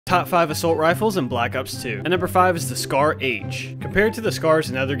Top 5 assault rifles in Black Ops 2. At number 5 is the Scar H. Compared to the Scars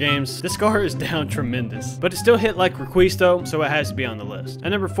in other games, this Scar is down tremendous, but it still hit like Requisto, so it has to be on the list. At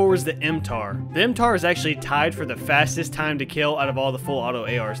number 4 is the MTAR. The MTAR is actually tied for the fastest time to kill out of all the full auto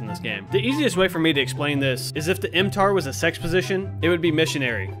ARs in this game. The easiest way for me to explain this is if the MTAR was a sex position, it would be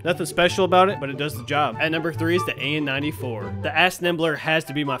missionary. Nothing special about it, but it does the job. At number 3 is the AN-94. The Ass Nimbler has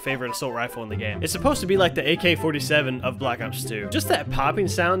to be my favorite assault rifle in the game. It's supposed to be like the AK-47 of Black Ops 2. Just that popping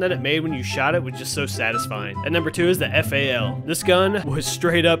sound that it made when you shot it was just so satisfying. At number 2 is the FAL. This gun was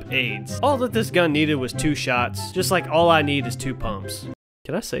straight up AIDS. All that this gun needed was 2 shots, just like all I need is 2 pumps.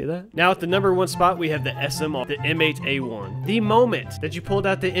 Can I say that? Now at the number 1 spot, we have the SMR, the M8A1. The moment that you pulled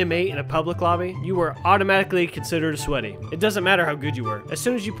out the M8 in a public lobby, you were automatically considered a sweaty. It doesn't matter how good you were. As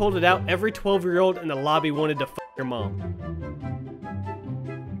soon as you pulled it out, every 12-year-old in the lobby wanted to f your mom.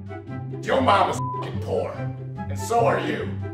 Your mom is f***ing poor, and so are you.